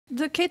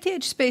The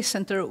KTH Space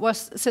Centre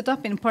was set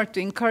up in part to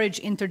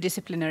encourage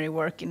interdisciplinary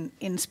work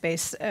in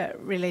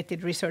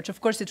space-related research. Of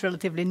course, it's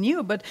relatively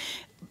new, but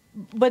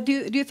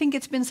do you think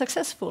it's been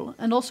successful?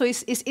 And also,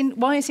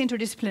 why is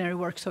interdisciplinary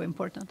work so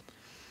important?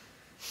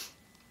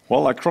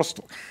 Well, like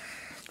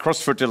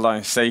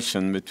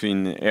cross-fertilisation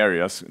between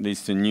areas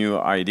leads to new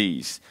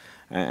ideas.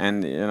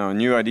 And you know,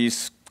 new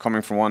ideas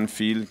coming from one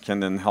field can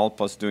then help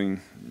us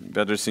doing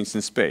better things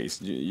in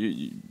space.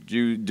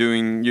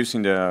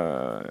 Using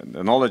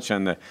the knowledge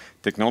and the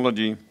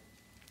technology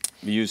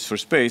we use for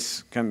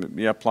space can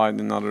be applied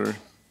in other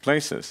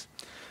places.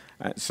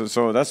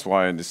 So that's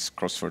why this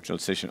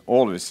cross-fertilization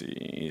always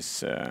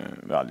is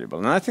valuable.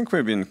 And I think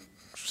we've been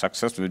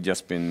successful. We've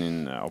just been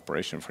in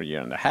operation for a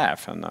year and a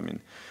half. And I mean,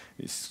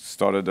 we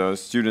started a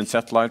student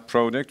satellite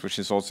project, which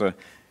is also,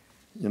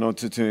 you know,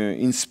 to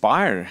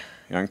inspire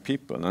young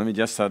people. And we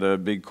just had a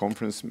big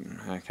conference,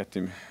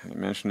 Kathy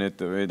mentioned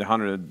it, with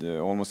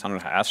almost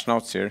 100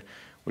 astronauts here,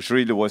 which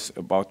really was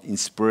about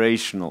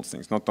inspirational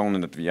things. Not only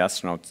that we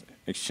astronauts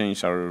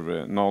exchange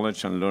our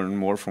knowledge and learn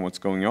more from what's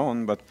going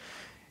on, but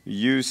we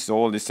use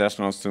all these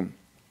astronauts to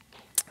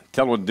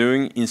tell what they're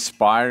doing,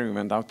 inspire. We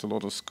went out to a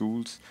lot of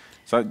schools.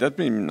 So that's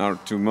been our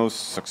two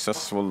most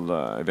successful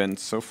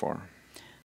events so far.